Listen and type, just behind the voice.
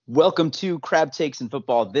Welcome to Crab Takes in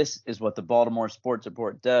Football. This is what the Baltimore Sports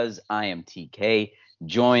Report does. I am TK,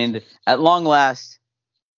 joined at long last,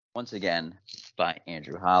 once again, by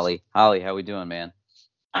Andrew Holly. Holly, how we doing, man?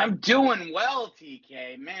 I'm doing well,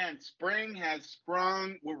 TK. Man, spring has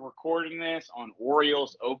sprung. We're recording this on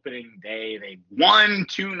Orioles opening day. They won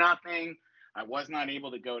 2-0. I was not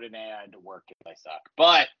able to go today. I had to work because I suck.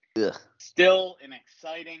 But Still an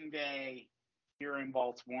exciting day here in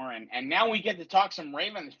Baltimore. And now we get to talk some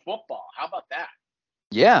Ravens football. How about that?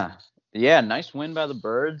 Yeah, nice win by the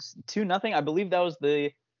Birds. 2-0. I believe that was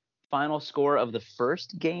the final score of the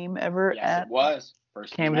first game ever Yes, it was.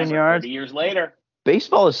 First Camden Yards. 30 years later.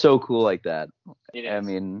 Baseball is so cool like that. It is. I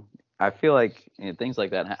mean, I feel like things like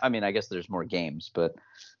that. I mean, I guess there's more games, but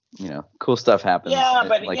cool stuff happens. Yeah,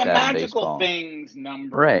 but like that magical things,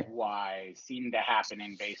 numbers-wise, seem to happen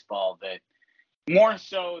in baseball that more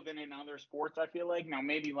so than in other sports. I feel like now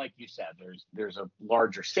maybe like you said, there's a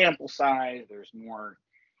larger sample size. There's more,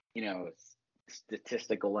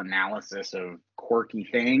 statistical analysis of quirky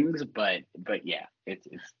things. But yeah, it's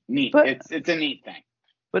neat. It's a neat thing.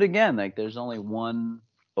 But again, like there's only one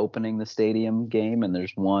opening the stadium game, and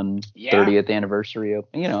there's one 30th anniversary.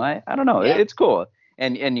 I don't know. Yeah. It's cool.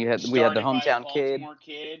 And we had the hometown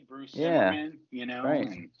kid, Bruce Zimmerman. Right.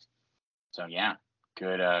 And so yeah.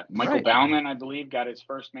 Good. Michael Baumann, I believe, got his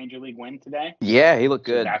first major league win today. Yeah, he looked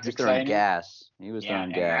good. So that's exciting. Gas. He was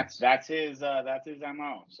throwing gas. That's his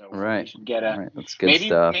MO. So we should get that's good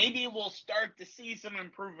stuff. Maybe we'll start to see some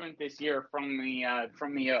improvement this year from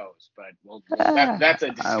the O's, but that's a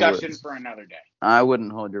discussion for another day. I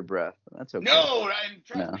wouldn't hold your breath. That's okay. No,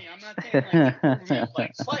 trust me, I'm not saying like improvement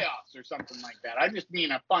like playoffs or something like that. I just mean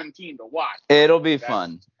a fun team to watch. It'll be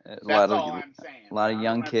fun. That's all I'm saying. A lot of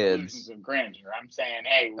young kids. Of grandeur. I'm saying,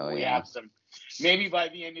 hey, we have some. Maybe by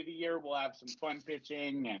the end of the year, we'll have some fun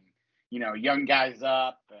pitching and young guys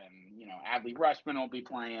up, and Adley Rutschman will be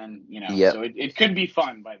playing. Yep. So it could be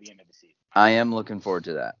fun by the end of the season. I am looking forward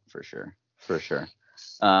to that for sure.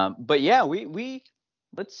 But yeah, we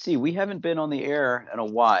let's see. We haven't been on the air in a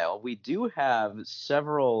while. We do have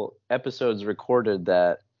several episodes recorded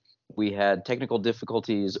that we had technical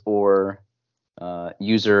difficulties or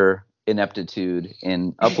user ineptitude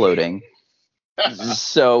in uploading.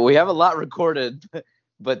 So we have a lot recorded,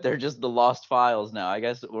 but they're just the lost files now. I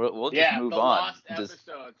guess we'll just move on.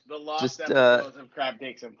 The lost episodes of Crab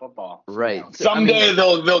Takes in Football. Right. Someday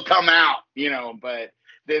they'll come out, but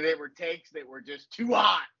they were takes that were just too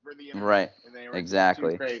hot for the internet. Right. And they were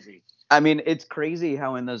exactly. Too crazy. I mean, it's crazy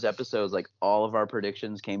how in those episodes, like all of our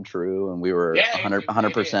predictions came true, and we were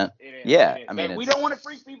 100%. Yeah, I mean, we don't want to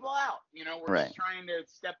freak people out. We're just trying to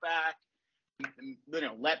step back, and,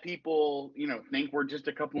 let people, think we're just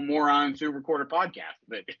a couple morons who record a podcast.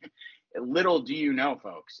 But little do you know,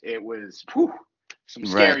 folks, it was some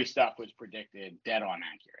scary stuff was predicted, dead on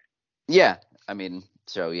accurate. Yeah, I mean,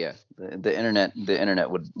 so yeah, the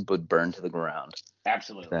internet would burn to the ground.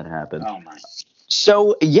 Absolutely, if that happened. Oh my.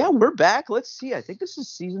 So, yeah, we're back. Let's see. I think this is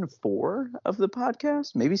season 4 of the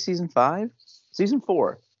podcast. Maybe season 5? Season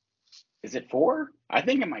 4. Is it 4? I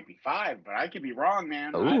think it might be 5, but I could be wrong,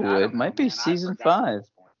 man. Oh, it might be season 5.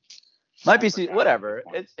 Might be season, whatever.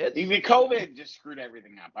 It's the COVID just screwed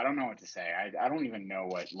everything up. I don't know what to say. I don't even know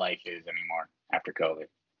what life is anymore after COVID.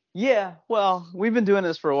 Yeah, well, we've been doing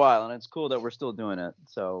this for a while, and it's cool that we're still doing it.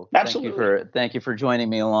 So thank you for joining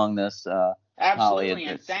me along this. Absolutely, Holly,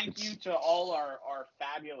 and thank you to all our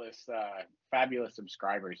fabulous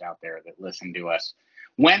subscribers out there that listen to us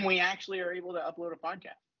when we actually are able to upload a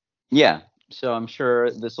podcast. Yeah, so I'm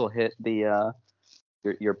sure this will hit the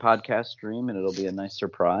your podcast stream, and it'll be a nice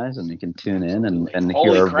surprise, and you can tune in and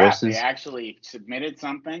hear our voices. They actually submitted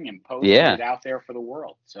something and posted it out there for the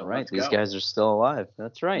world. So these guys are still alive.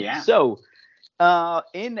 That's right. Yeah. So,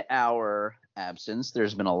 in our absence,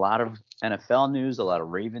 there's been a lot of NFL news, a lot of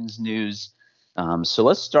Ravens news. So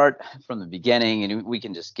let's start from the beginning, and we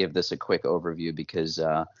can just give this a quick overview because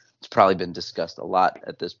it's probably been discussed a lot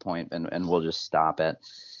at this point, and we'll just stop at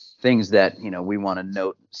things that we want to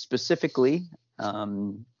note specifically.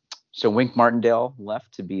 So Wink Martindale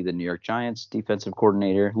left to be the New York Giants defensive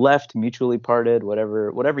coordinator. Left, mutually parted,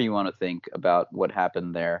 whatever you want to think about what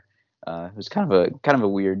happened there. It was kind of a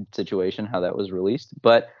weird situation how that was released,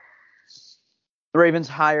 but the Ravens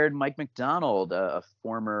hired Mike Macdonald, a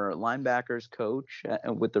former linebackers coach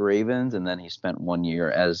with the Ravens, and then he spent 1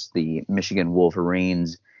 year as the Michigan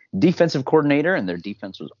Wolverines defensive coordinator, and their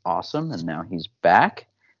defense was awesome. And now he's back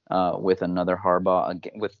with another Harbaugh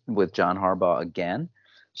with John Harbaugh again.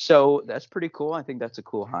 So that's pretty cool. I think that's a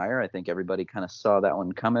cool hire. I think everybody kind of saw that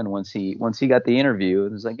one coming once he got the interview.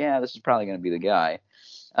 It was like, yeah, this is probably going to be the guy.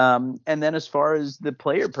 And then as far as the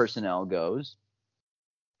player personnel goes,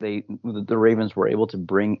 the Ravens were able to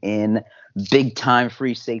bring in big time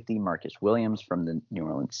free safety Marcus Williams from the New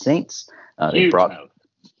Orleans Saints. They brought move.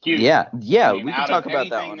 Huge. Yeah, I mean, we can talk about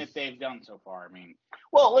that one. Anything that they've done so far. I mean,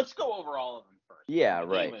 well, let's go over all of them first. Yeah,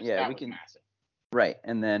 right. That was massive. Right,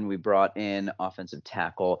 and then we brought in offensive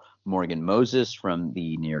tackle Morgan Moses from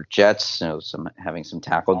the New York Jets. So having some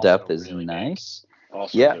tackle also depth is really nice. Big.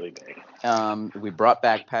 Also really big. We brought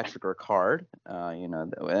back Patrick Ricard. And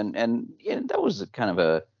that was kind of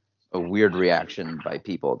a weird reaction by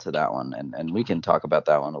people to that one, and we can talk about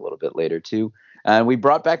that one a little bit later too. And we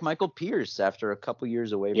brought back Michael Pierce after a couple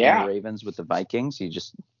years away from the Ravens with the Vikings. He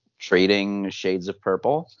just trading shades of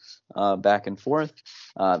purple back and forth.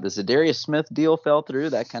 The Za'Darius Smith deal fell through.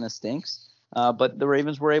 That kind of stinks. But the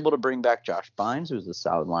Ravens were able to bring back Josh Bynes, who's a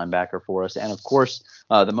solid linebacker for us. And, of course,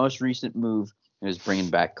 the most recent move is bringing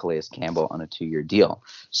back Calais Campbell on a 2-year deal.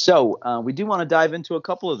 So we do want to dive into a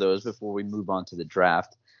couple of those before we move on to the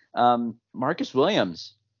draft. Marcus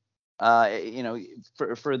Williams,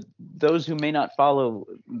 for those who may not follow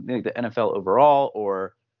the NFL overall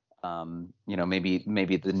or maybe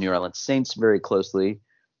the New Orleans Saints very closely,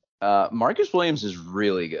 Marcus Williams is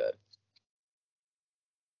really good.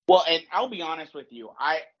 Well, and I'll be honest with you,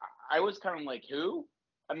 I was kind of like, who?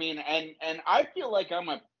 I mean, and I feel like I'm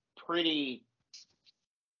a pretty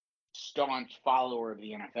staunch follower of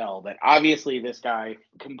the NFL, but obviously this guy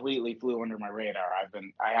completely flew under my radar.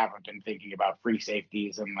 I haven't been thinking about free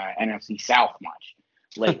safeties in the NFC South much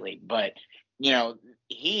lately, but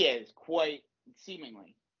he is quite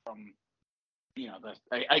seemingly from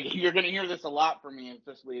you're going to hear this a lot from me,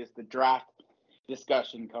 especially as the draft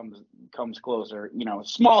discussion comes closer.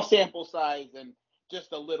 Small sample size and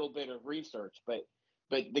just a little bit of research, but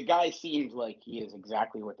the guy seems like he is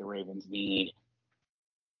exactly what the Ravens need.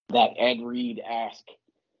 That Ed Reed-esque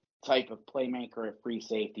type of playmaker at free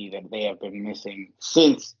safety that they have been missing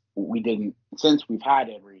since we've had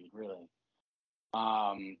Ed Reed, really.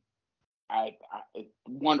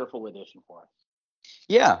 Wonderful addition for us.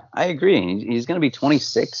 Yeah, I agree. He's going to be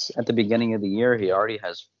 26 at the beginning of the year. He already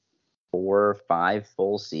has 4 or 5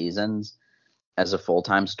 full seasons as a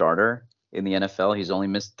full-time starter in the NFL. He's only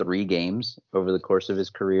missed 3 games over the course of his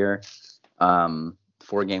career.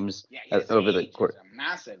 4 games over the course. A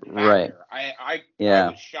massive factor. Right. I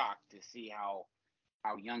was shocked to see how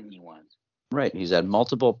young he was. Right. He's had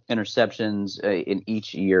multiple interceptions in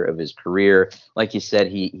each year of his career. Like you said,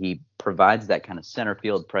 he provides that kind of center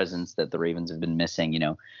field presence that the Ravens have been missing.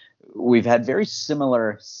 We've had very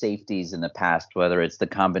similar safeties in the past, whether it's the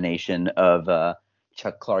combination of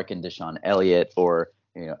Chuck Clark and Deshaun Elliott or,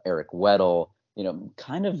 Eric Weddle,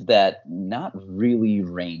 kind of that not really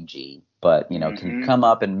rangy, but, can come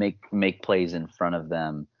up and make plays in front of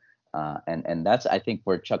them. And that's, I think,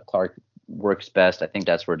 where Chuck Clark works best. I think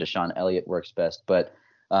that's where Deshaun Elliott works best. But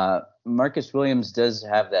Marcus Williams does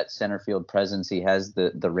have that center field presence. He has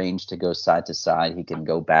the range to go side to side. He can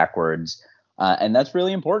go backwards. And that's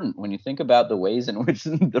really important when you think about the ways in which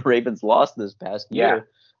the Ravens lost this past year.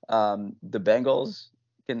 The Bengals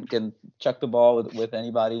can chuck the ball with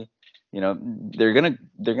anybody. They're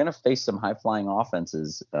gonna face some high flying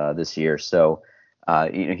offenses this year. So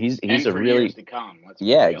he's a really years to come.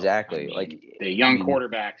 Exactly. The young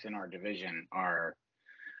quarterbacks in our division are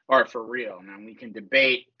for real. Now we can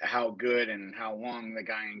debate how good and how long the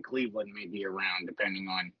guy in Cleveland may be around, depending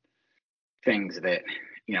on things that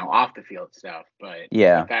off the field stuff. But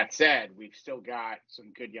with that said, we've still got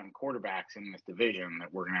some good young quarterbacks in this division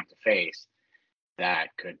that we're gonna have to face that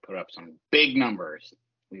could put up some big numbers.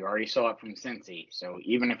 We already saw it from Cincy. So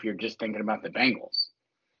even if you're just thinking about the Bengals.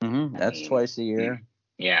 That's twice a year.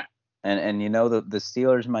 Yeah. And the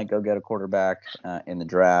Steelers might go get a quarterback in the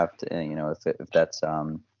draft. And, if that's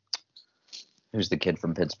who's the kid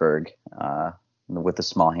from Pittsburgh with the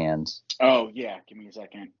small hands. Oh, yeah. Give me a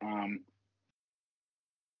second.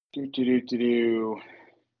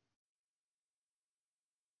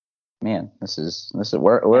 Man, this is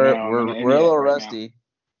we're a little rusty.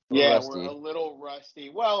 We're a little rusty.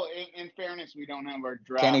 Well, in fairness, we don't have our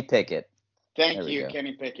draft. Kenny Pickett. Thank you,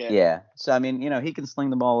 Kenny Pickett. Yeah. So, I mean, he can sling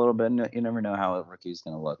the ball a little bit. You never know how a rookie's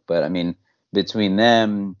going to look. But, I mean, between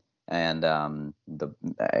them and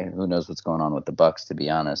who knows what's going on with the Bucs, to be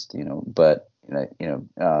honest, But,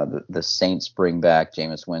 the Saints bring back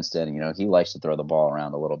Jameis Winston. He likes to throw the ball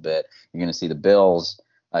around a little bit. You're going to see the Bills.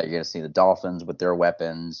 You're going to see the Dolphins with their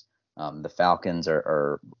weapons. The Falcons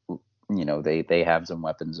are they have some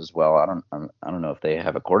weapons as well. I don't know if they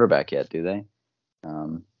have a quarterback yet, do they?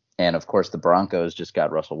 And of course the Broncos just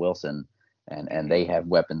got Russell Wilson and they have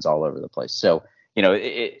weapons all over the place. So,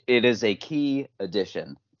 it is a key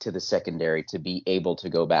addition to the secondary to be able to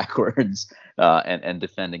go backwards and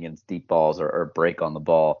defend against deep balls or break on the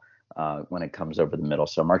ball when it comes over the middle.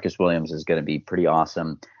 So Marcus Williams is going to be pretty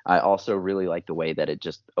awesome. I also really like the way that it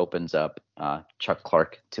just opens up Chuck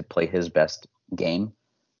Clark to play his best game.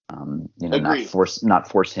 Not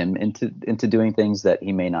force him into doing things that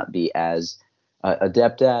he may not be as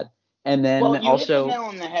adept at. And then you also hit the nail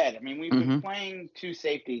on the head. I mean, we've been playing two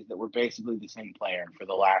safeties that were basically the same player for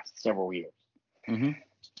the last several years.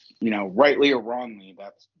 Rightly or wrongly,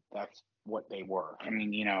 that's what they were. I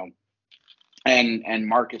mean, and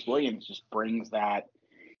Marcus Williams just brings that.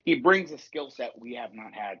 He brings a skill set we have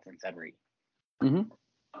not had since Ed Reed.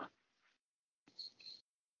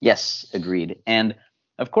 Yes, agreed. And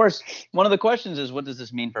of course, one of the questions is, what does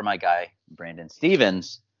this mean for my guy Brandon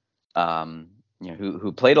Stephens?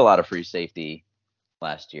 Who played a lot of free safety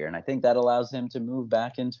last year, and I think that allows him to move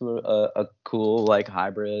back into a cool like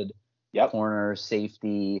hybrid corner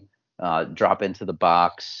safety, drop into the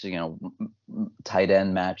box, tight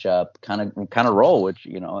end matchup kind of role, which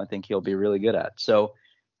I think he'll be really good at. So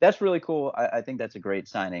that's really cool. I think that's a great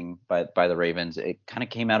signing by the Ravens. It kind of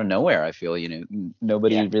came out of nowhere. I feel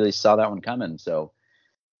nobody really saw that one coming. So.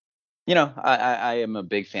 I am a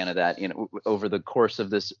big fan of that. Over the course of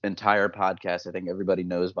this entire podcast, I think everybody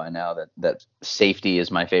knows by now that safety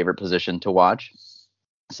is my favorite position to watch.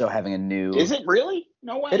 So having a new is it really?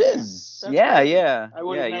 No way. It is. That's crazy. I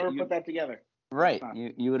would have never put that together. Right.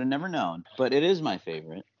 You would have never known, but it is my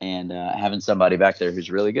favorite. And having somebody back there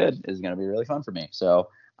who's really good is going to be really fun for me. So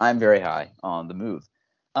I'm very high on the move.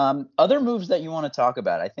 Other moves that you want to talk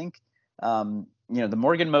about, I think. The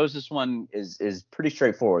Morgan Moses one is pretty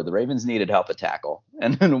straightforward. The Ravens needed help at tackle,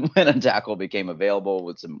 and when a tackle became available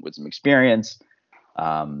with some experience,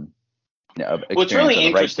 it's really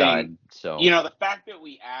interesting. Right side, so the fact that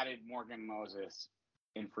we added Morgan Moses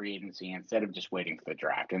in free agency instead of just waiting for the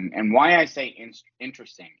draft, and why I say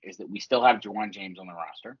interesting is that we still have Ja'Wuan James on the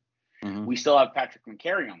roster. We still have Patrick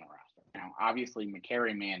McCary on the roster. Now, obviously,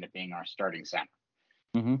 McCary may end up being our starting center.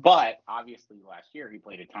 But obviously last year he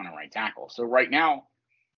played a ton of right tackle. So right now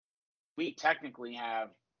we technically have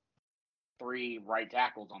 3 right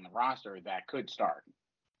tackles on the roster that could start.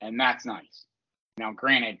 And that's nice. Now,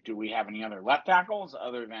 granted, do we have any other left tackles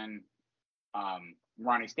other than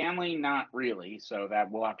Ronnie Stanley? Not really. So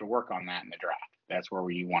that we'll have to work on that in the draft. That's where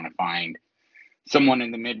we want to find someone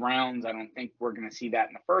in the mid rounds. I don't think we're going to see that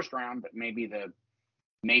in the first round, but maybe the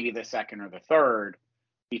second or the third.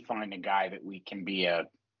 We find a guy that we can be a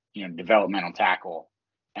developmental tackle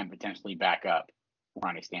and potentially back up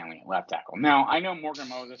Ronnie Stanley at left tackle. Now, I know Morgan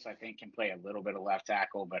Moses, I think, can play a little bit of left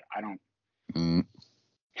tackle, but I don't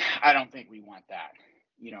think we want that.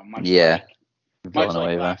 Much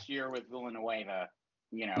like last year with Villanueva,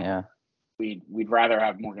 we'd rather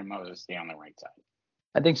have Morgan Moses stay on the right side.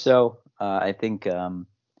 I think so. I think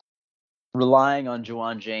relying on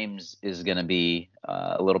Ja'Wuan James is going to be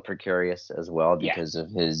a little precarious as well because of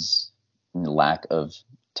his lack of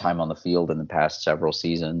time on the field in the past several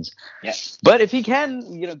seasons. Yes. But if he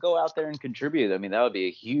can, go out there and contribute, I mean, that would be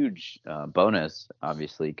a huge bonus,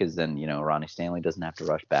 obviously, because then, Ronnie Stanley doesn't have to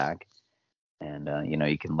rush back. And,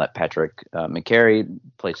 you can let Patrick McCary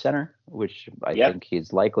play center, which I think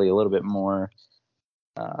he's likely a little bit more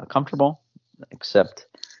comfortable, except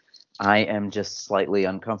I am just slightly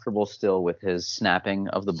uncomfortable still with his snapping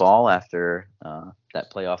of the ball after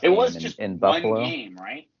that playoff game in Buffalo. One game,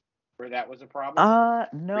 right? Where that was a problem?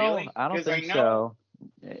 No, really? I don't think so.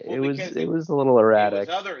 It was a little erratic.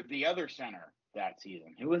 It was the other center that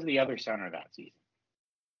season. Who was the other center that season?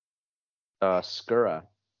 Skura.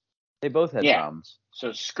 They both had problems. So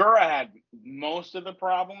Skura had most of the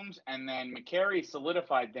problems, and then McCary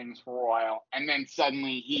solidified things for a while, and then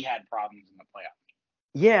suddenly he had problems in the playoff.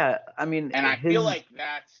 Yeah, I mean, and I feel like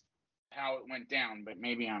that's how it went down, but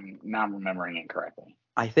maybe I'm not remembering it correctly.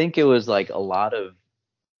 I think it was like a lot of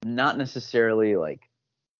not necessarily like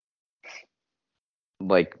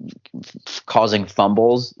causing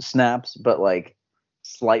fumbles snaps, but like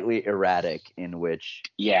slightly erratic in which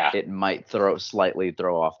it might throw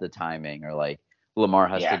off the timing, or like Lamar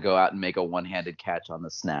has to go out and make a one-handed catch on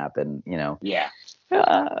the snap, and But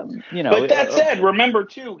that said, remember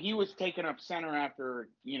too, he was taking up center after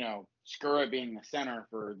Skura being the center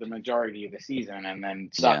for the majority of the season and then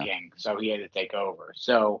sucking, so he had to take over.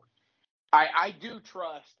 So I do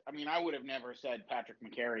trust. I mean, I would have never said Patrick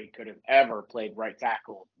McCary could have ever played right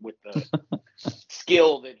tackle with the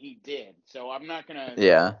skill that he did. So I'm not going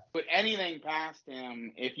to put anything past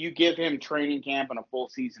him. If you give him training camp and a full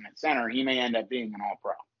season at center, he may end up being an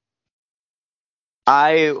all-pro.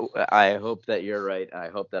 I hope that you're right. I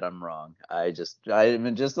hope that I'm wrong. I'm just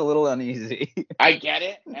a little uneasy. I get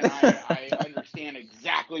it, and I understand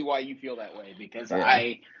exactly why you feel that way, because Yeah.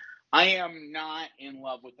 I am not in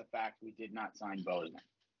love with the fact we did not sign Bozeman.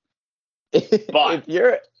 But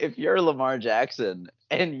if you're Lamar Jackson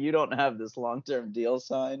and you don't have this long-term deal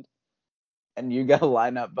signed and you got to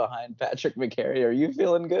line up behind Patrick McCarry, are you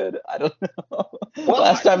feeling good? I don't know. Well,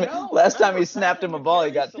 last time remember, he snapped him a ball,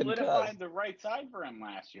 he got solidified concussed. the right side for him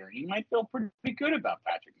last year. He might feel pretty good about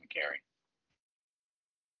Patrick McCarry.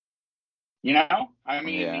 You know, I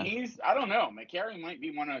mean, I don't know. McCarry might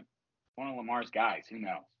be one of Lamar's guys. Who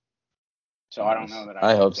knows? So I don't know that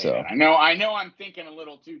I can hope say so. That. I know I'm thinking a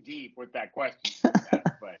little too deep with that question,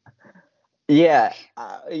 but yeah.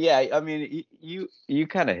 I mean, you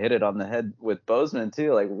kind of hit it on the head with Bozeman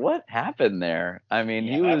too. Like, what happened there? I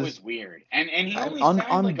mean, that was weird. And he only on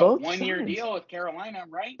signed like a both 1-year sides. deal with Carolina,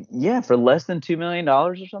 right? Yeah, for less than $2 million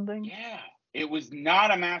or something. Yeah, it was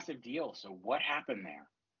not a massive deal. So what happened there?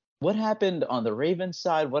 What happened on the Ravens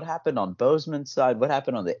side? What happened on Bozeman's side? What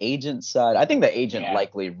happened on the agent side? I think the agent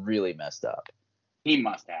likely really messed up. He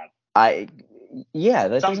must have. That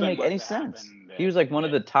Something doesn't make any sense. He was like one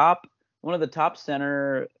of the top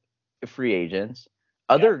center free agents.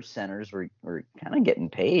 Other centers were kind of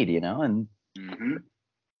getting paid, and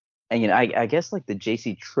and I guess like the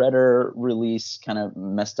J.C. Treader release kind of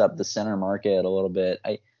messed up the center market a little bit.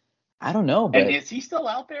 I don't know, but and is he still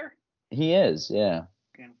out there? He is, yeah.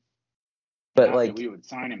 Okay. But not like that we would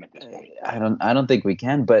sign him at this point. I don't think we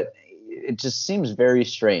can, but it just seems very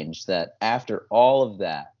strange that after all of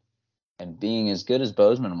that and being as good as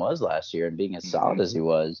Bozeman was last year and being as solid as he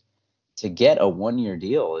was, to get a 1-year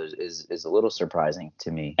deal is a little surprising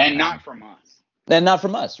to me. And not from us. And not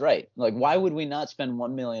from us, right? Like, why would we not spend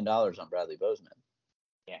 $1 million on Bradley Bozeman?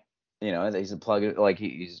 Yeah. He's a plug. Like,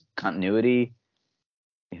 he's continuity.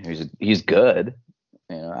 He's good.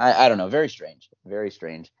 I don't know. Very strange. Very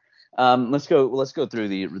strange. Let's go through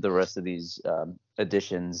the rest of these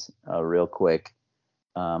additions real quick.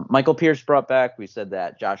 Michael Pierce brought back. We said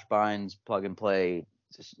that. Josh Bynes, plug and play,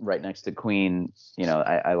 just right next to Queen.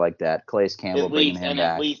 I like that. Calais Campbell bringing him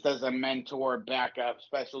back. At least as a mentor, backup,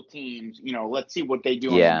 special teams. Let's see what they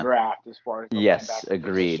do in the draft as far as the linebacker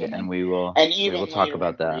agreed. position. And we will talk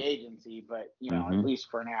about that. Free agency, but at least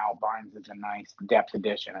for now, Bynes is a nice depth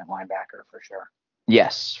addition at linebacker for sure.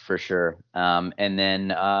 Yes, for sure. And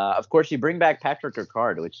then of course you bring back Patrick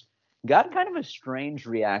Ricard, which got kind of a strange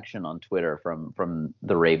reaction on Twitter from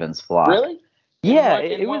the Ravens flock. Really? Yeah.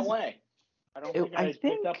 In what way? I don't think I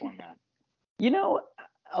picked up on that.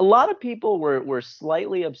 A lot of people were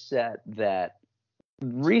slightly upset that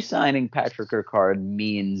re-signing Patrick Ricard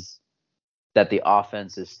means that the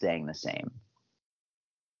offense is staying the same.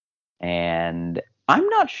 And I'm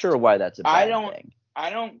not sure why that's a bad thing. I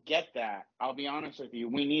don't get that. I'll be honest with you.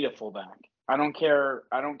 We need a fullback. I don't care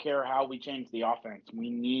how we change the offense. We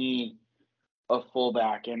need a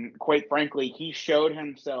fullback. And quite frankly, he showed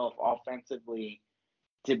himself offensively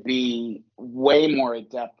to be way more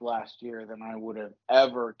adept last year than I would have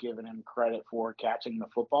ever given him credit for catching the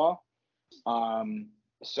football.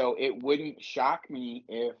 So it wouldn't shock me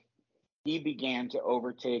if he began to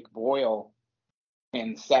overtake Boyle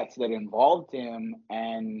in sets that involved him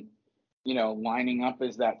and, lining up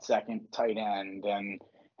as that second tight end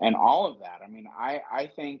and all of that. I mean,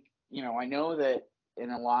 I think, I know that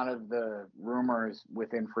in a lot of the rumors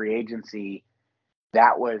within free agency,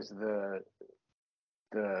 that was the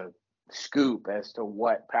scoop as to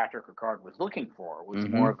what Patrick Ricard was looking for, was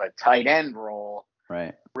more of a tight end role,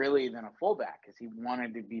 right? Really than a fullback, because he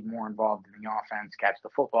wanted to be more involved in the offense, catch the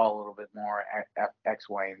football a little bit more at X,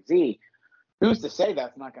 Y, and Z. Who's to say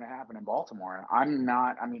that's not going to happen in Baltimore? I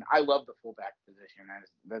love the fullback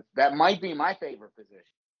position. That might be my favorite position,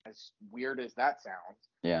 as weird as that sounds.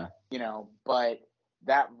 Yeah. But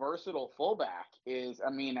that versatile fullback is,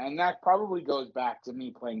 and that probably goes back to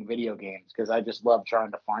me playing video games, because I just love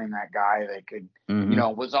trying to find that guy that could,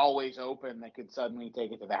 was always open, that could suddenly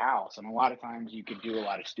take it to the house. And a lot of times you could do a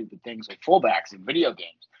lot of stupid things with fullbacks in video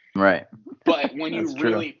games. Right. But when you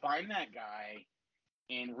really find that guy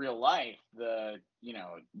in real life, the,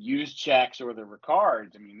 use checks or the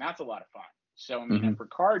Ricards, that's a lot of fun. So, if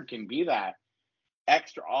Ricard can be that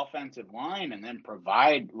extra offensive line and then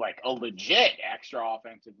provide like a legit extra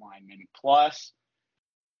offensive lineman, plus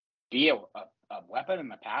be a weapon in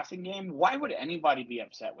the passing game, why would anybody be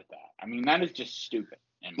upset with that? That is just stupid.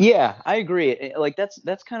 Yeah, I agree. Like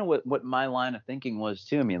that's kind of what my line of thinking was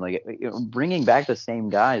too. Bringing back the same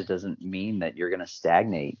guys doesn't mean that you're going to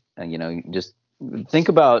stagnate. Just think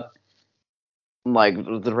about, like,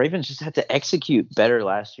 the Ravens just had to execute better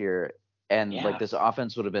last year and Yeah. like this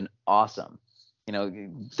offense would have been awesome. You know,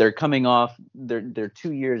 they're coming off, they're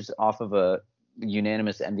 2 years off of a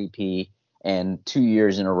unanimous MVP and 2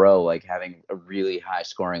 years in a row like having a really high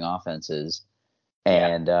scoring offenses,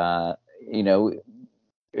 and you know,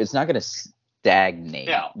 it's not going to stagnate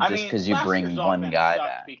just because you bring one guy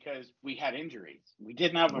back. Because we had injuries. We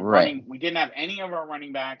didn't have we didn't have any of our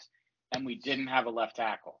running backs, and we didn't have a left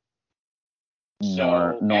tackle.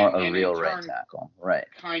 Nor a real right tackle. Right.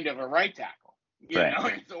 Kind of a right tackle. You know,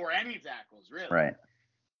 or any tackles, really. Right.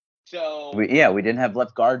 So we didn't have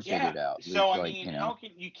left guard figured out. So I mean,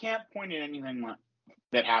 you can't point at anything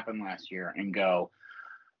that happened last year and go,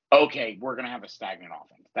 okay, we're gonna have a stagnant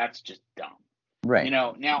offense. That's just dumb. Right. You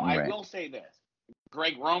know, now I will say this.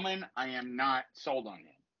 Greg Roman, I am not sold on him.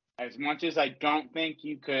 As much as I don't think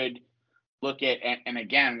you could look at, and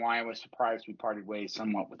again, why I was surprised we parted ways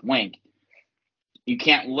somewhat with Wink, you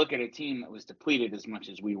can't look at a team that was depleted as much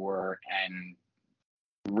as we were and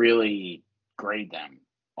really grade them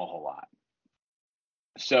a whole lot.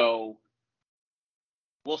 So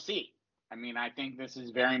we'll see. I mean, I think this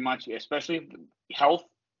is very much, especially health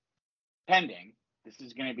pending, this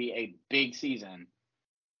is going to be a big season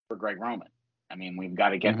for Greg Roman. I mean, we've got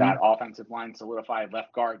to get that offensive line solidified.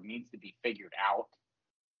 Left guard needs to be figured out.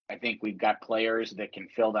 I think we've got players that can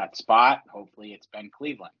fill that spot. Hopefully it's Ben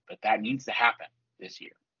Cleveland, but that needs to happen this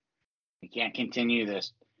year. We can't continue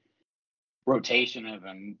this rotation of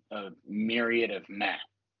a myriad of men.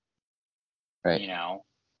 Right. You know,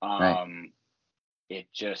 it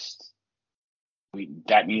just,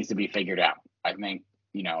 that needs to be figured out. I think,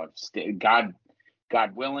 you know, if God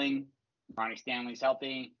willing, Ronnie Stanley's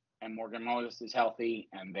healthy and Morgan Moses is healthy,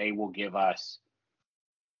 and they will give us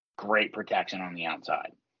great protection on the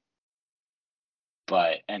outside.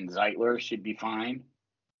 And Zeitler should be fine.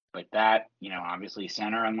 But that, you know, obviously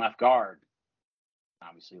center and left guard,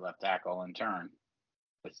 obviously left tackle in turn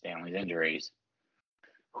with Stanley's injuries.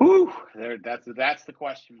 Whew, that's the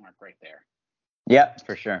question mark right there. Yeah,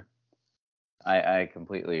 for sure. I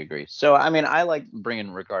completely agree. So, I mean, I like bringing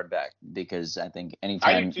Ricard back because I think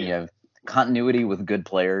anytime you have continuity with good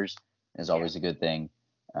players is always a good thing.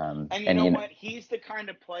 And you know what? He's the kind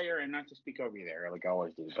of player, and not to speak over you there like I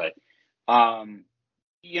always do, but,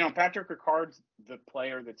 you know, Patrick Ricard's the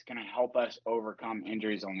player that's going to help us overcome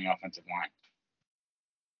injuries on the offensive line.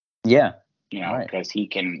 Yeah. You know, because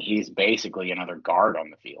he's basically another guard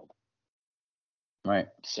on the field. Right.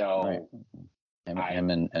 So him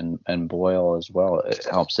and Boyle as well. It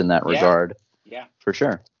helps in that regard. Yeah. For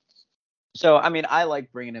sure. So, I mean, I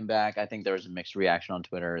like bringing him back. I think there was a mixed reaction on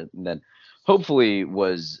Twitter that hopefully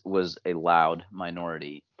was a loud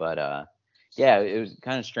minority. But, yeah, it was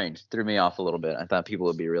kind of strange. Threw me off a little bit. I thought people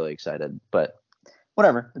would be really excited. But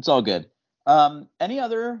whatever. It's all good. Any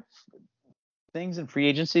other things in free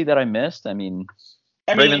agency that I missed? I mean,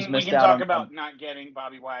 Ravens missed we can out talk about not getting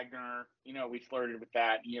Bobby Wagner. You know, we flirted with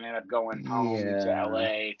that. He ended up going home to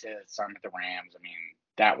LA to sign with the Rams. I mean,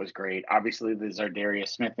 that was great. Obviously, the Za'Darius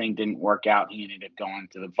Smith thing didn't work out. He ended up going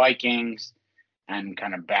to the Vikings and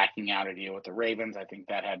kind of backing out a deal with the Ravens. I think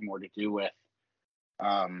that had more to do with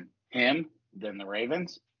him than the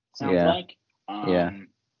Ravens, sounds like.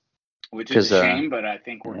 Which is a shame, but I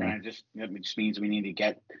think we're going to it just means we need to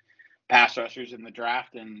get pass rushers in the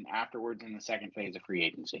draft and afterwards in the second phase of free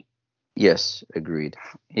agency. Yes, agreed.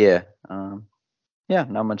 Yeah.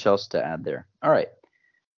 Not much else to add there. All right.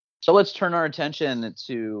 So let's turn our attention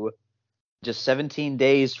to just 17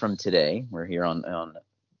 days from today. We're here on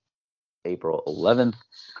April 11th.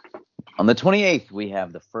 On the 28th, we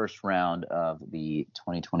have the first round of the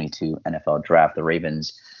 2022 NFL Draft. The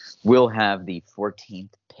Ravens will have the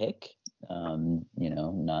 14th pick,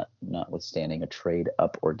 notwithstanding a trade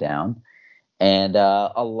up or down. And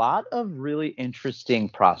a lot of really interesting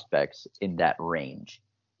prospects in that range.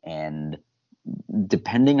 And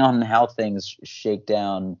depending on how things shake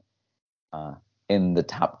down in the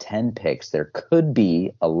top 10 picks, there could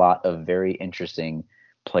be a lot of very interesting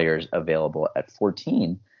players available at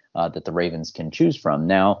 14 that the Ravens can choose from.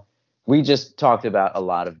 Now, we just talked about a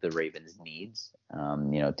lot of the Ravens' needs,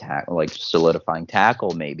 like solidifying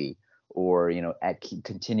tackle maybe, or,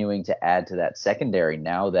 continuing to add to that secondary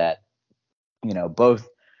now that, both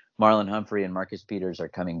Marlon Humphrey and Marcus Peters are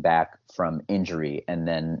coming back from injury. And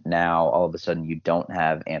then now all of a sudden you don't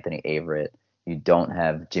have Anthony Averett. You don't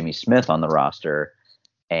have Jimmy Smith on the roster.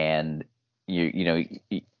 And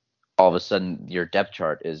all of a sudden your depth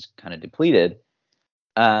chart is kind of depleted.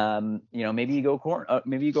 Maybe you go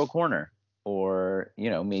corner, or,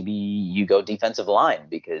 maybe you go defensive line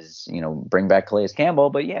because, bring back Calais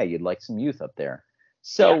Campbell, but yeah, you'd like some youth up there.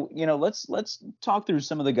 So, let's talk through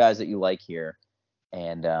some of the guys that you like here.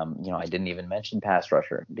 And, I didn't even mention pass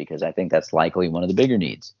rusher because I think that's likely one of the bigger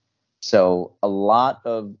needs. So a lot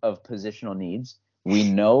of positional needs. We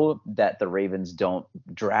know that the Ravens don't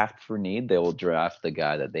draft for need. They will draft the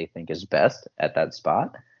guy that they think is best at that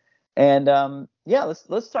spot. And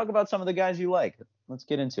let's talk about some of the guys you like. Let's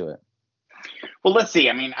get into it. Well, let's see.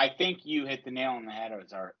 I mean, I think you hit the nail on the head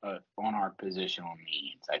as on our positional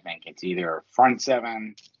needs. I think it's either front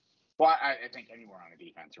seven. Well, I think anywhere on the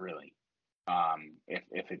defense, really.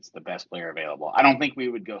 If it's the best player available, I don't think we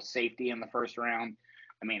would go safety in the first round.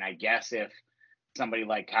 I mean, I guess if somebody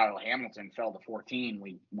like Kyle Hamilton fell to 14,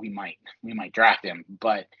 we might draft him,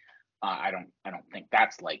 but I don't think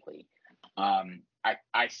that's likely.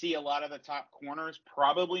 I see a lot of the top corners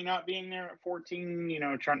probably not being there at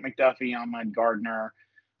 14. Trent McDuffie, Ahmad Gardner,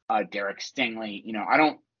 Derek Stingley. I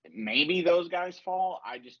don't. Maybe those guys fall.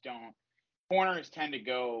 I just don't. Corners tend to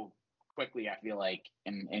go quickly, I feel like,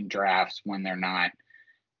 in drafts when they're not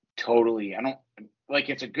totally. I don't like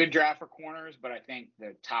it's a good draft for corners, but I think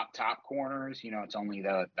the top corners, it's only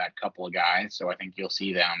that couple of guys. So I think you'll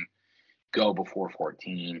see them go before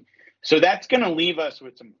 14. So that's going to leave us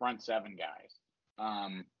with some front seven guys.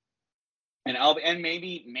 And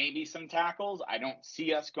maybe some tackles. I don't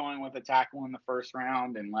see us going with a tackle in the first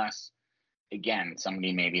round unless, again,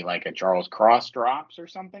 somebody maybe like a Charles Cross drops or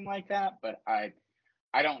something like that. But I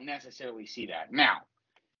don't necessarily see that. Now,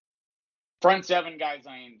 front seven guys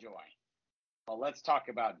I enjoy. Well, let's talk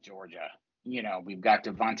about Georgia. We've got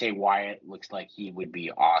Devontae Wyatt. Looks like he would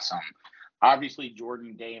be awesome. Obviously,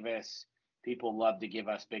 Jordan Davis. People love to give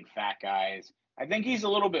us big fat guys. I think he's a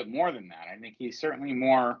little bit more than that. I think he's certainly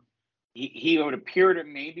more. He would appear to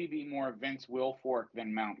maybe be more Vince Wilfork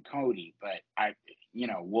than Mount Cody, but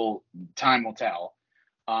time will tell.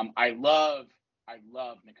 I love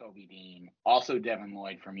Nakobe Dean, also Devin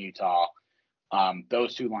Lloyd from Utah.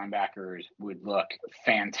 Those two linebackers would look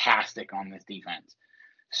fantastic on this defense.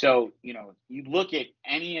 So, you look at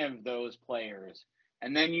any of those players,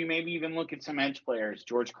 and then you maybe even look at some edge players.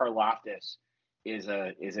 George Karlaftis is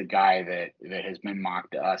a guy that has been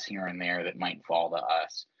mocked to us here and there that might fall to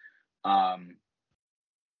us.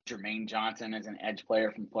 Jermaine Johnson is an edge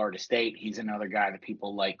player from Florida State. He's another guy that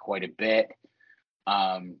people like quite a bit.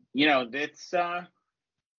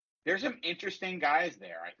 There's some interesting guys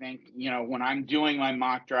there. I think, when I'm doing my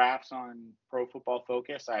mock drafts on Pro Football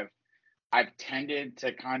Focus, I've tended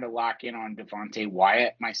to kind of lock in on Devontae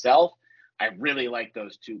Wyatt myself. I really like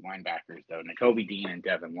those two linebackers, though. Nakobe Dean and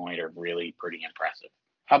Devin Lloyd are really pretty impressive.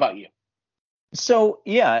 How about you? So,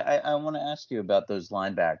 yeah, I want to ask you about those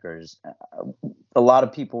linebackers. A lot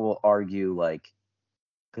of people will argue, like,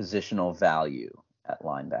 positional value at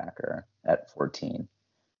linebacker at 14.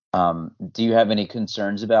 Do you have any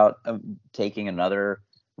concerns about taking another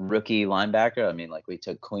rookie linebacker? I mean, like we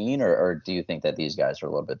took Queen, or do you think that these guys are a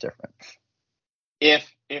little bit different?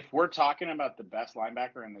 If we're talking about the best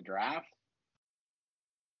linebacker in the draft,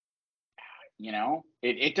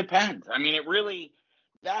 it depends. I mean, it really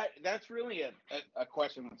that's really a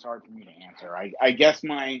question that's hard for me to answer. I guess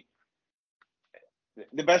the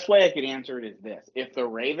best way I could answer it is this: if the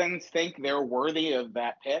Ravens think they're worthy of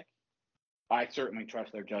that pick, I certainly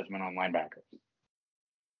trust their judgment on linebackers.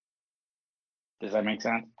 Does that make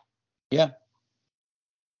sense? Yeah.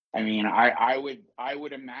 I mean, I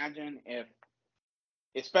would imagine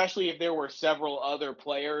especially if there were several other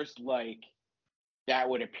players like that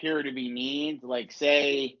would appear to be needs, like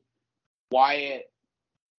say Wyatt,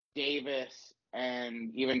 Davis,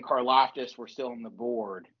 and even Karlaftis were still on the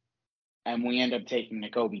board, and we end up taking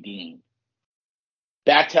Nakobe Dean.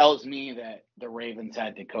 That tells me that the Ravens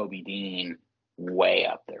had Nakobe Dean way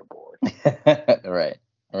up their board.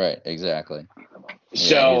 Right, exactly.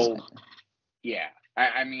 So, yeah.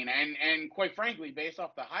 I mean, and quite frankly, based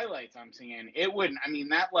off the highlights I'm seeing, it wouldn't. I mean,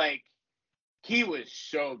 he was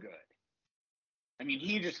so good. I mean,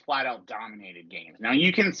 he just flat out dominated games. Now,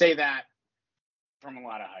 you can say that from a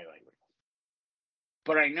lot of highlight reels.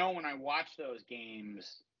 But I know when I watch those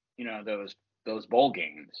games, those bowl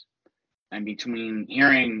games, and between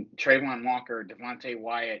hearing Trayvon Walker, Devontae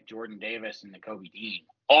Wyatt, Jordan Davis, and Nakobe Dean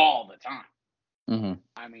all the time,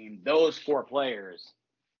 I mean, those four players,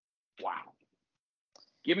 wow.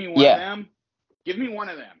 Give me one of them. Give me one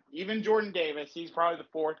of them. Even Jordan Davis, he's probably the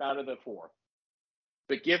fourth out of the four.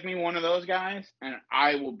 But give me one of those guys, and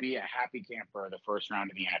I will be a happy camper the first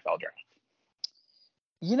round of the NFL draft.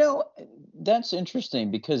 That's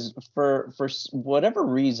interesting because for whatever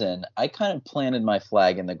reason, I kind of planted my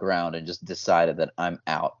flag in the ground and just decided that I'm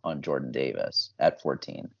out on Jordan Davis at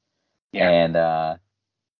 14. Yeah. And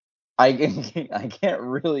I can't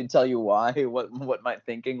really tell you why, what my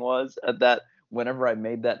thinking was at that whenever I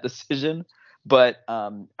made that decision. But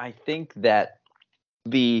I think that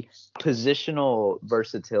the positional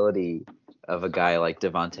versatility of a guy like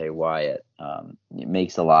Devonte Wyatt it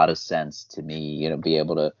makes a lot of sense to me. Be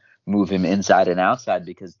able to move him inside and outside,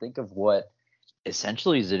 because think of what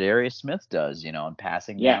essentially Zadarius Smith does. On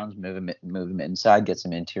passing downs, move him inside, get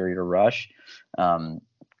some interior rush, and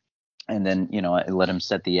then let him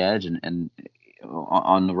set the edge and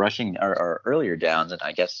on the rushing or earlier downs. And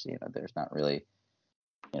I guess there's not really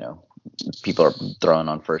people are throwing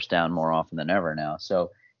on first down more often than ever now. So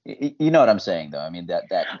you know what I'm saying, though. I mean that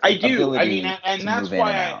I do. I mean, and that's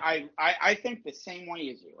why I think the same way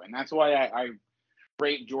as you, and that's why I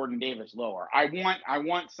rate Jordan Davis lower. I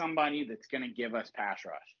want somebody that's going to give us pass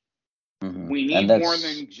rush. Mm-hmm. We need more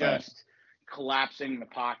than just collapsing the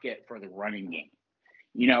pocket for the running game.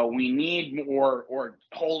 We need more, or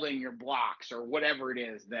holding your blocks, or whatever it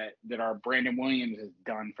is that our Brandon Williams has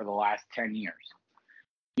done for the last 10 years.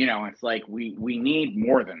 It's like we need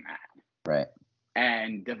more than that. Right.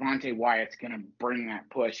 And Devonte Wyatt's going to bring that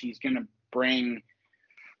push. He's going to bring,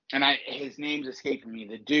 and his name's escaping me,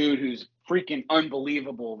 the dude who's freaking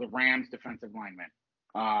unbelievable, the Rams defensive lineman.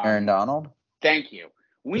 Aaron Donald? Thank you.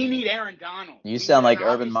 We need Aaron Donald. You sound like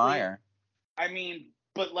Urban Meyer. I mean,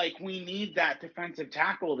 but we need that defensive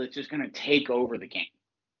tackle that's just going to take over the game.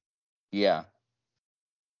 Yeah.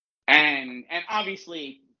 And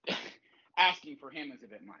obviously asking for him is a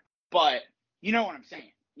bit much. But you know what I'm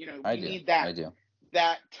saying. We need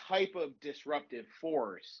that type of disruptive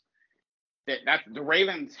force that the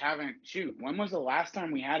Ravens haven't. Shoot, when was the last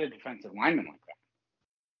time we had a defensive lineman like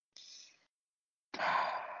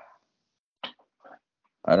that?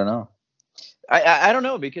 I don't know. I don't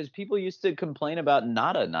know, because people used to complain about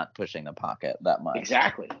Nada not pushing the pocket that much.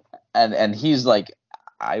 Exactly. And he's like,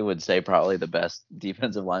 I would say, probably the best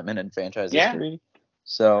defensive lineman in franchise history.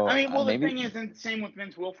 So I mean, the thing is, and same with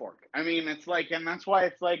Vince Wilfork. I mean, it's like, and that's why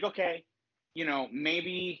it's like, okay,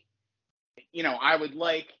 maybe, I would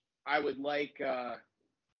like, I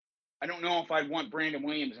don't know if I'd want Brandon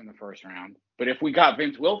Williams in the first round, but if we got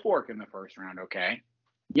Vince Wilfork in the first round, okay.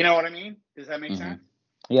 You know what I mean? Does that make sense?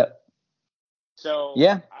 Yep. So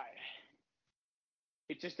yeah,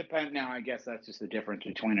 it just depends. Now, I guess that's just the difference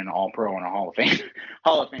between an All-Pro and a Hall of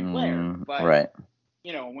Fame player. But right.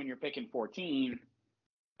 When you're picking 14.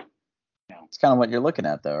 It's kind of what you're looking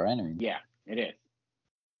at, though, right? I mean, yeah, it is.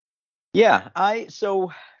 Yeah,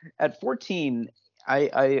 so at 14,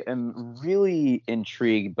 I am really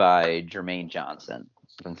intrigued by Jermaine Johnson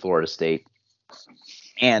from Florida State,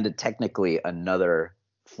 and technically another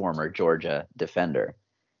former Georgia defender.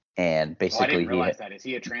 And basically, I didn't realize that. Is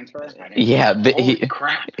he a transfer? Yeah, but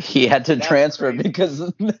he had to transfer crazy.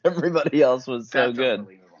 because everybody else was so good.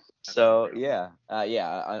 So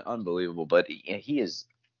unbelievable. But he is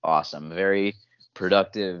awesome, very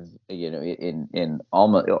productive, in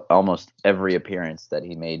almost every appearance that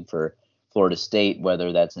he made for Florida State,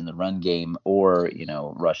 whether that's in the run game or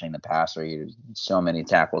rushing the passer. He did so many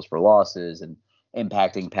tackles for losses and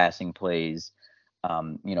impacting passing plays.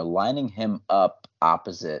 Lining him up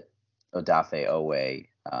opposite Odafe Owe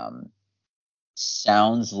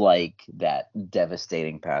sounds like that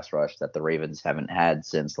devastating pass rush that the Ravens haven't had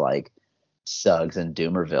since like Suggs and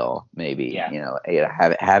Doomerville, maybe.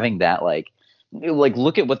 Having that like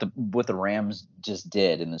look at what the Rams just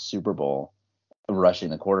did in the Super Bowl, rushing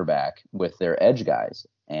the quarterback with their edge guys,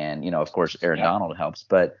 and of course Aaron Donald helps,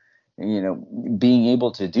 but being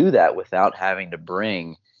able to do that without having to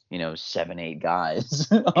bring 7-8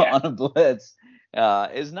 guys on a blitz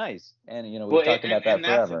is nice. And we've talked about that forever.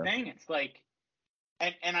 That's the thing. It's like,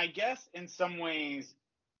 and I guess in some ways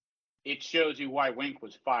it shows you why Wink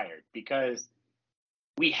was fired, because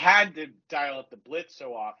we had to dial up the blitz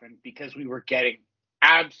so often because we were getting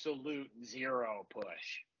absolute zero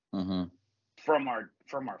push from our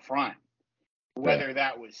front, whether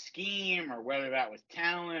that was scheme or whether that was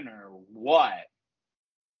talent or what,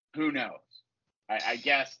 who knows. I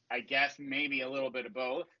guess maybe a little bit of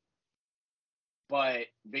both, but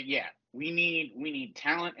yeah, we need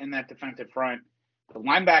talent in that defensive front. The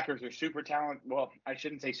linebackers are super talented. Well, I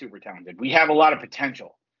shouldn't say super talented. We have a lot of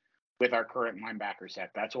potential with our current linebacker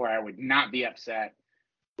set. That's why I would not be upset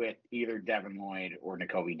with either Devin Lloyd or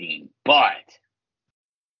Nakobe Dean. But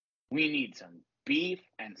we need some beef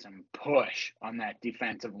and some push on that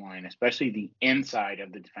defensive line, especially the inside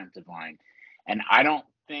of the defensive line. And I don't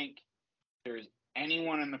think there's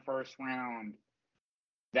anyone in the first round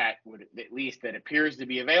that would, at least that appears to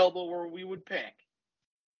be available, where we would pick,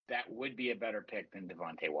 that would be a better pick than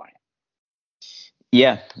Devonte Wyatt.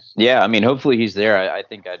 Yeah. I mean, hopefully he's there. I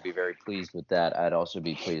think I'd be very pleased with that. I'd also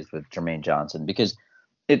be pleased with Jermaine Johnson, because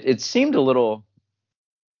it seemed a little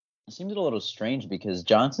seems a little strange because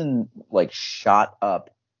Johnson like shot up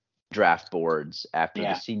draft boards after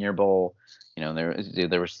the Senior Bowl. You know,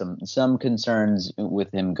 there were some concerns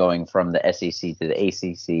with him going from the SEC to the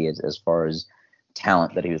ACC as far as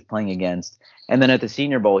talent that he was playing against. And then at the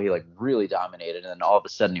Senior Bowl, he like really dominated. And then all of a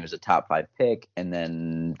sudden he was a top 5 pick. And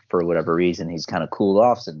then for whatever reason, he's kind of cooled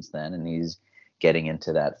off since then. And he's getting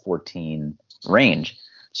into that 14 range.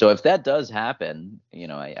 So if that does happen, you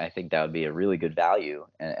know, I think that would be a really good value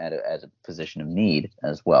at a position of need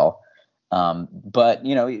as well. But,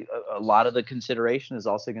 you know, a lot of the consideration is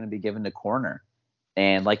also going to be given to corner.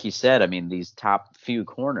 And like you said, I mean, these top few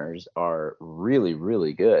corners are really,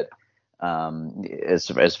 really good. As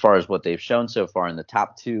far as what they've shown so far, in the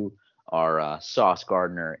top 2 are Sauce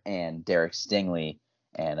Gardner and Derek Stingley.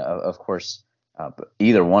 And of course,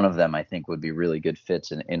 either one of them, I think, would be really good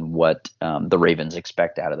fits in what the Ravens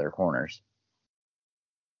expect out of their corners.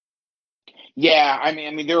 Yeah, I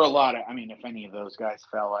mean, there are a lot of. I mean, if any of those guys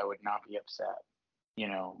fell, I would not be upset. You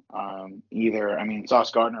know, either. I mean,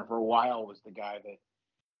 Sauce Gardner for a while was the guy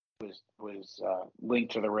that was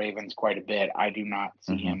linked to the Ravens quite a bit. I do not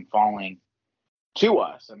see him falling to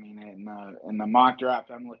us. I mean, in the mock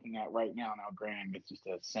draft I'm looking at right now. Now, granted, it's just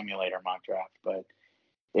a simulator mock draft, but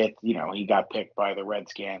it, you know, he got picked by the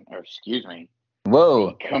Redskins, or excuse me,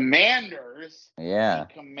 the Commanders. Yeah,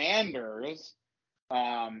 the Commanders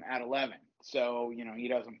at 11. So, you know, he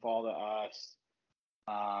doesn't fall to us.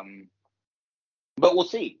 But we'll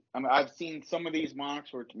see. I mean, I've seen some of these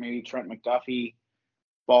mocks where maybe Trent McDuffie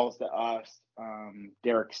falls to us.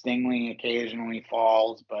 Derek Stingley occasionally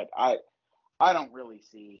falls, but I don't really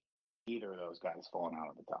see either of those guys falling out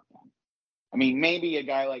of the top 10. I mean, maybe a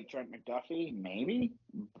guy like Trent McDuffie, maybe,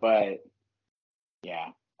 but yeah,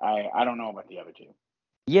 I don't know about the other 2.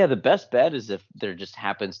 Yeah, the best bet is if there just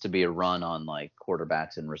happens to be a run on like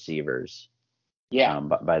quarterbacks and receivers. Yeah,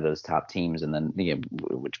 by those top teams, and then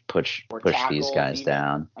which push these guys even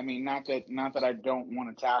down. I mean, not that I don't want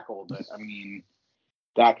to tackle, but I mean,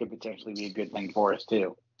 that could potentially be a good thing for us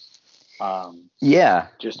too. Yeah,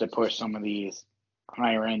 just to push some of these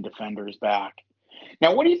higher end defenders back.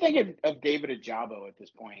 Now, what do you think of David Ojabo at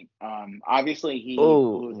this point? Obviously, he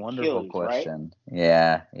was wonderful Achilles, question.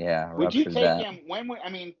 right? Yeah. Would you take him I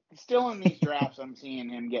mean, still in these drafts, I'm seeing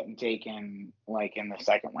him getting taken like in the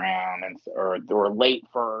second round or late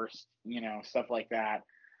first, you know, stuff like that.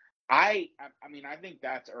 I mean, I think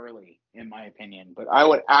that's early in my opinion, but I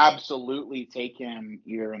would absolutely take him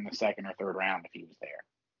either in the second or third round if he was there.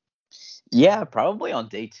 Yeah, probably on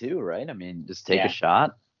day 2, right? I mean, just take a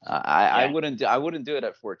shot. I wouldn't do it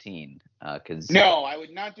at 14 because no, I would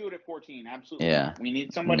not do it at 14. Absolutely not. We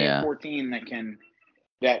need somebody at 14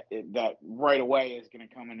 that right away is going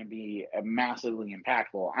to come in and be massively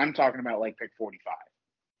impactful. I'm talking about like pick 45.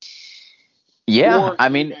 Yeah,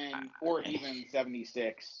 or even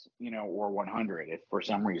 76, you know, or 100 if for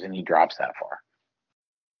some reason he drops that far.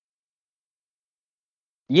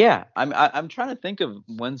 Yeah, I'm trying to think of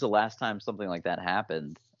when's the last time something like that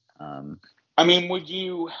happened. I mean, would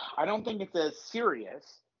you? I don't think it's as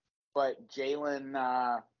serious, but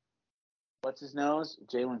Jalen, what's his nose?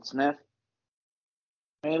 Jalen Smith.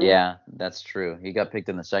 Maybe? Yeah, that's true. He got picked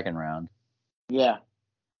in the second round. Yeah.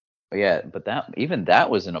 Yeah, but that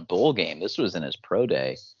was in a bowl game. This was in his pro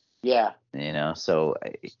day. Yeah. You know, so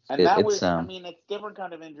I mean, it's different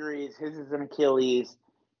kind of injuries. His is an Achilles.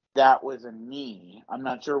 That was a knee. I'm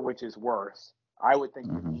not sure which is worse. I would think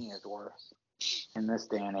the knee is worse in this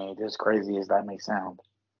day and age, as crazy as that may sound.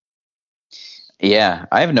 Yeah,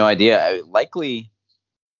 I have no idea. Likely.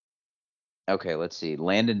 Okay, let's see.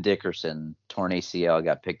 Landon Dickerson, torn ACL,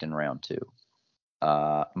 got picked in round 2.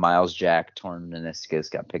 Miles Jack, torn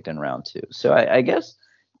meniscus, got picked in round 2. So I guess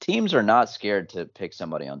teams are not scared to pick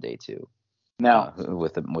somebody on day 2. No,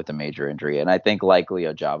 with a major injury, and I think likely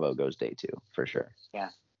Ojabo goes day 2 for sure. Yeah.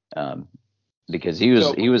 Because he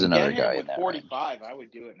was another guy in that 45. range. I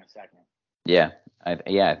would do it in a second. Yeah, I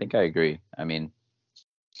think I agree. I mean,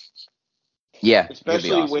 yeah,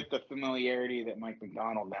 especially awesome. With the familiarity that Mike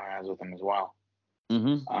Macdonald now has with him as well.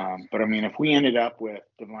 Mm-hmm. But I mean, if we ended up with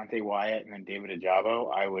Devontae Wyatt and then David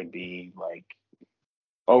Ojabo, I would be like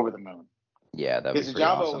over the moon. Yeah, that was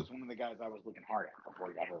Ojabo awesome. was one of the guys I was looking hard at before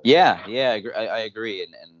he got hurt. Yeah, I agree,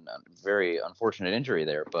 and very unfortunate injury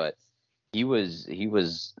there, but he was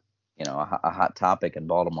you know a hot topic in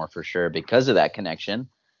Baltimore for sure because of that connection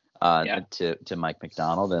to Mike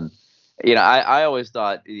Macdonald. And you know, I always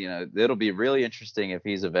thought, you know, it'll be really interesting if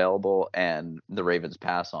he's available and the Ravens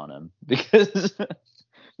pass on him because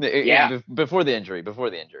Yeah. Before the injury.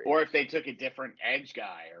 Or if they took a different edge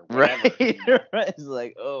guy or Right. whatever. You know? Right. It's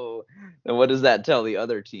like, oh, and what does that tell the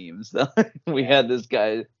other teams? We Yeah. had this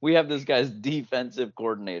guy. We have this guy's defensive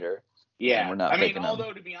coordinator. And Yeah. we're not I mean, picking him.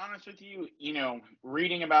 although to be honest with you,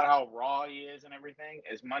 reading about how raw he is and everything,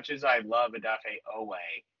 as much as I love Odafe Owe,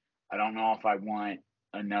 I don't know if I want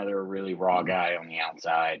another really raw guy on the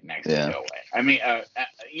outside next to Owe. I mean,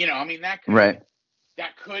 Right.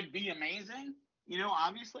 that could be amazing,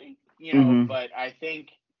 obviously, Mhm. but I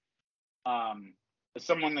think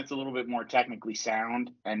someone that's a little bit more technically sound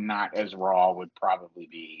and not as raw would probably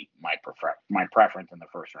be my preference in the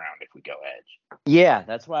first round if we go edge. Yeah,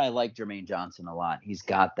 that's why I like Jermaine Johnson a lot. He's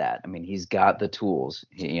got that. I mean, he's got the tools.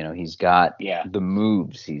 He's got the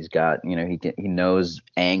moves. He's got, he knows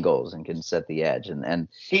angles and can set the edge. And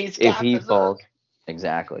he's if got he the falls, Zerk.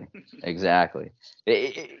 exactly.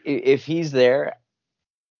 If he's there,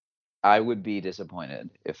 I would be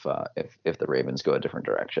disappointed if the Ravens go a different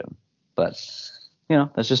direction. But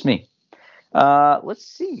that's just me. Let's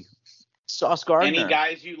see. Sauce Gardner. Any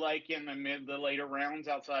guys you like in the later rounds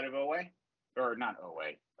outside of Owe? Or not Owe?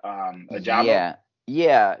 Ajabo?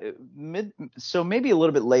 Yeah. So maybe a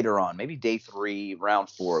little bit later on, maybe day 3, round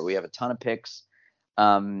 4. We have a ton of picks.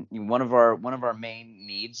 One of our main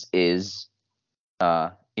needs is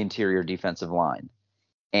interior defensive line,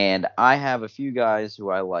 and I have a few guys who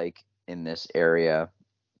I like in this area.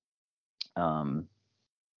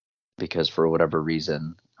 Because for whatever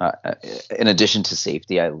reason, in addition to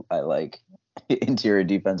safety, I like interior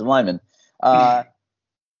defensive linemen.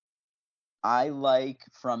 I like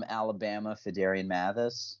from Alabama, Phidarian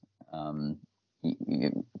Mathis. I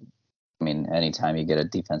mean, anytime you get a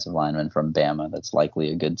defensive lineman from Bama, that's likely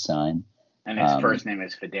a good sign. And his first name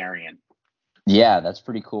is Phidarian. Yeah, that's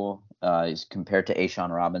pretty cool. He's compared to A'Shawn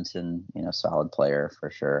Robinson, solid player for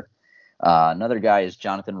sure. Another guy is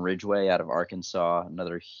Jonathan Ridgeway out of Arkansas,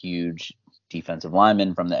 another huge defensive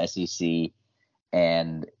lineman from the SEC.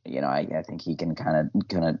 And, I think he can kind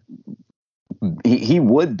of he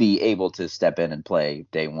would be able to step in and play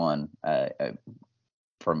day one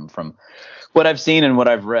from what I've seen and what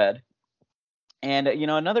I've read. And,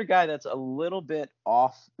 another guy that's a little bit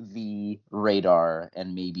off the radar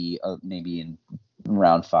and maybe in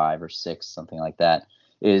round 5 or 6, something like that,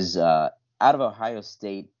 is out of Ohio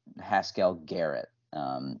State, Haskell Garrett.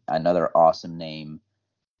 Another awesome name.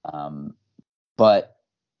 But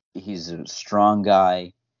he's a strong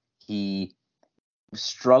guy. He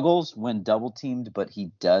struggles when double teamed, but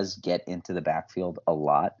he does get into the backfield a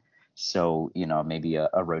lot. So, maybe a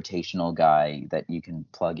rotational guy that you can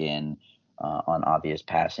plug in on obvious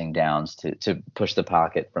passing downs to push the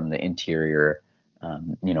pocket from the interior,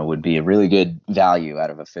 would be a really good value out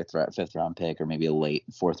of a fifth round pick, or maybe a late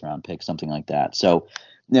 4th round pick, something like that. So,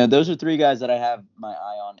 those are 3 guys that I have my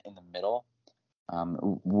eye on in the middle.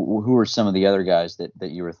 Who are some of the other guys that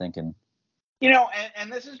you were thinking?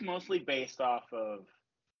 And this is mostly based off of,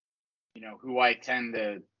 who I tend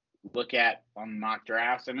to look at on mock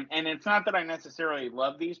drafts. And it's not that I necessarily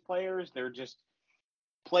love these players. They're just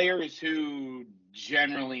players who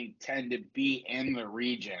generally tend to be in the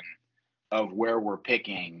region of where we're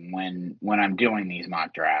picking when I'm doing these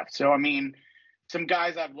mock drafts. So, I mean, some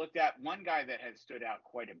guys I've looked at, one guy that has stood out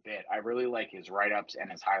quite a bit, I really like his write-ups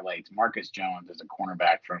and his highlights. Marcus Jones is a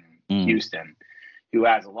cornerback from Houston who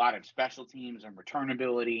has a lot of special teams and return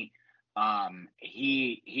ability.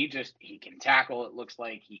 He can tackle. It looks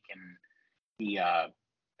like he can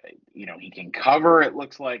cover. It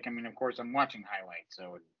looks like, I mean, of course I'm watching highlights,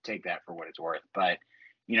 so take that for what it's worth. But,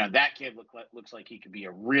 that kid looks like he could be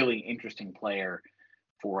a really interesting player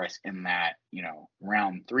for us in that,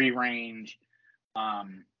 round 3 range.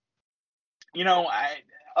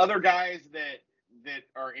 Other guys that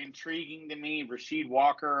are intriguing to me, Rasheed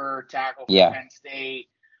Walker, tackle from Penn State.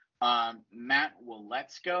 Matt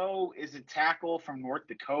Waletzko is a tackle from North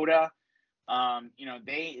Dakota.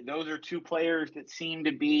 Those are 2 players that seem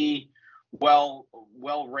to be well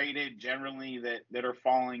rated generally that are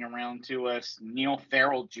falling around to us. Neil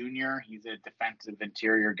Farrell Jr., he's a defensive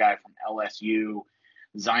interior guy from LSU.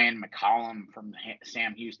 Zion McCollum from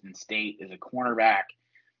Sam Houston State is a cornerback.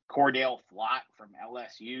 Cordale Flott from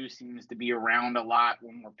LSU seems to be around a lot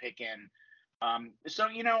when we're picking. So,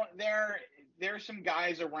 there's some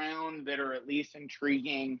guys around that are at least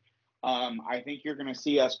intriguing. I think you're going to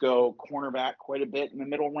see us go cornerback quite a bit in the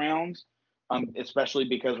middle rounds, especially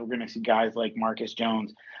because we're going to see guys like Marcus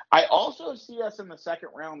Jones. I also see us in the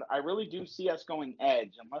 2nd round. I really do see us going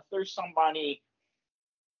edge, unless there's somebody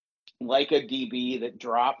like a DB that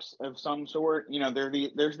drops of some sort.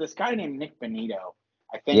 There's this guy named Nick Benito.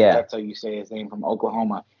 I think that's how you say his name, from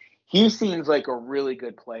Oklahoma. he seems like a really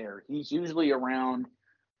good player. He's usually around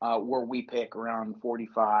where we pick, around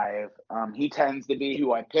 45. He tends to be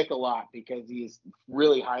who I pick a lot because he's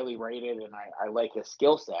really highly rated, and I like his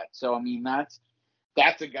skill set. So, I mean, that's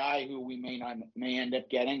a guy who we may end up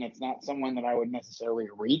getting. It's not someone that I would necessarily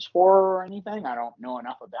reach for or anything. I don't know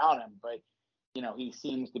enough about him, but he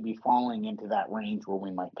seems to be falling into that range where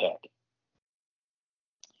we might pick.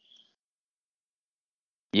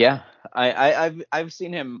 Yeah, I've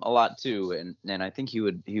seen him a lot too, and I think he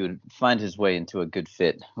would find his way into a good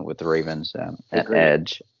fit with the Ravens at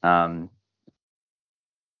edge. Even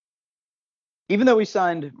though we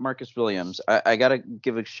signed Marcus Williams, I got to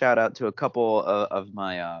give a shout out to a couple of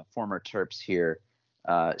my former Terps here.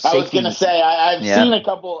 I was going to say I've seen a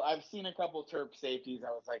couple Terp safeties.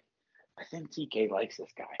 I was like, I think TK likes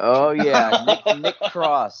this guy. Oh yeah, Nick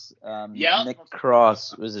Cross. Nick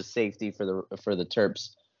Cross was a safety for the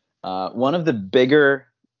Terps. One of the bigger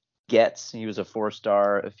gets. He was a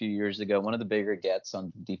 4-star a few years ago. One of the bigger gets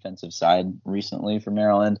on the defensive side recently for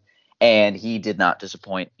Maryland, and he did not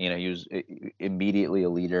disappoint. He was immediately a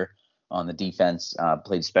leader on the defense.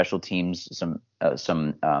 Played special teams, some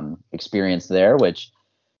experience there, which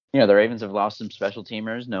the Ravens have lost some special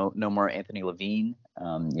teamers. No more Anthony Levine.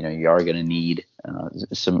 You are going to need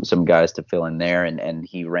some guys to fill in there, and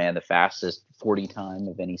he ran the fastest 40 time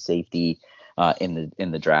of any safety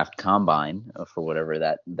in the draft combine, for whatever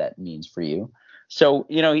that means for you. So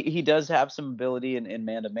he does have some ability in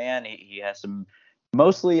man to man. He has some,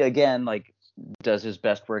 mostly again, like, does his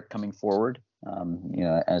best work coming forward.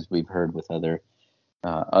 As we've heard with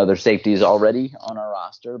other safeties already on our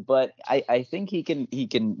roster, but I think he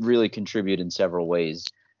can really contribute in several ways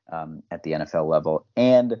at the NFL level.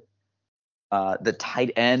 And the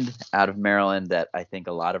tight end out of Maryland that I think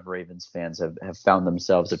a lot of Ravens fans have found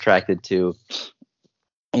themselves attracted to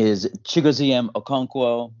is Chigoziem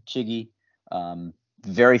Okonkwo, Chiggy.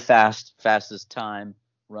 Very fastest time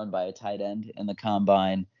run by a tight end in the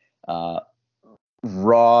combine.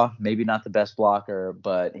 Raw, maybe not the best blocker,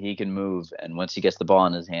 but he can move. And once he gets the ball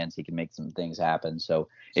in his hands, he can make some things happen. So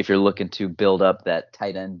if you're looking to build up that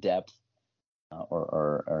tight end depth,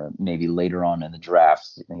 or maybe later on in the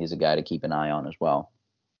draft, he's a guy to keep an eye on as well.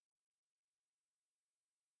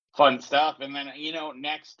 Fun stuff. And then,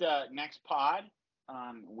 next pod,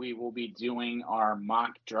 we will be doing our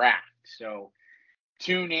mock draft. So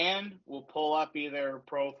tune in. We'll pull up either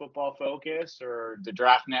Pro Football Focus or the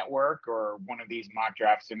Draft Network or one of these mock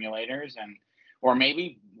draft simulators, or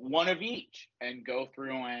maybe one of each, and go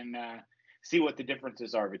through and see what the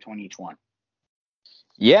differences are between each one.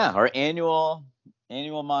 Yeah, our annual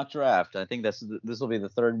mock draft. I think this will be the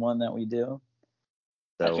third one that we do.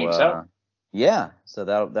 I think so. Yeah, so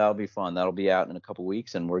that'll be fun. That'll be out in a couple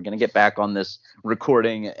weeks, and we're gonna get back on this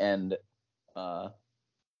recording and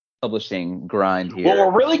publishing grind here. Well,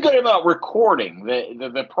 we're really good about recording.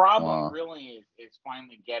 The problem really is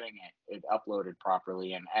finally getting it uploaded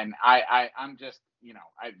properly. And I'm just,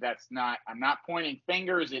 I'm not pointing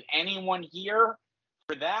fingers at anyone here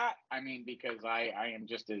for that. I mean, because I am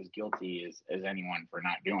just as guilty as anyone for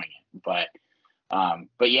not doing it.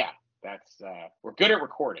 But yeah, that's we're good at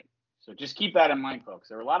recording. So just keep that in mind, folks.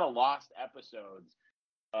 There are a lot of lost episodes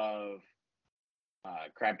of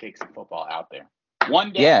Crab Cakes and Football out there.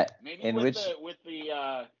 One day, maybe with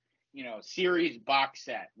the series box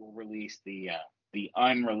set, we'll release the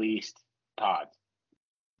unreleased pods.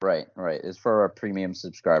 Right. It's for our premium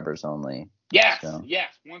subscribers only. Yes.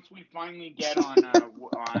 Once we finally get on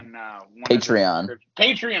Patreon.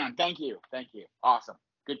 Patreon. Thank you. Awesome.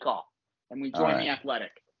 Good call. And we join the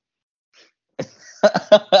Athletic.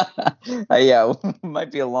 Yeah,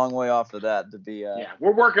 might be a long way off of that to be. Yeah,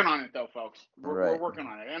 we're working on it though, folks. We're working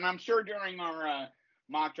on it, and I'm sure during our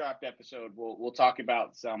mock draft episode, we'll talk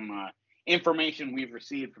about some information we've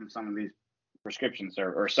received from some of these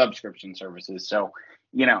or subscription services. So,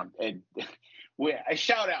 a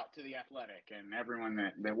shout out to the Athletic and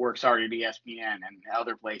everyone that works hard at ESPN and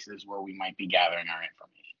other places where we might be gathering our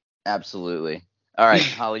information. Absolutely. All right,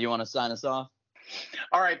 Holly, you want to sign us off?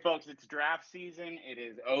 All right, folks, it's draft season. It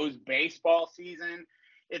is O's baseball season.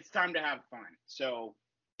 It's time to have fun. So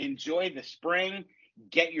enjoy the spring,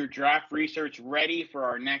 get your draft research ready for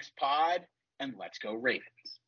our next pod, and let's go Ravens.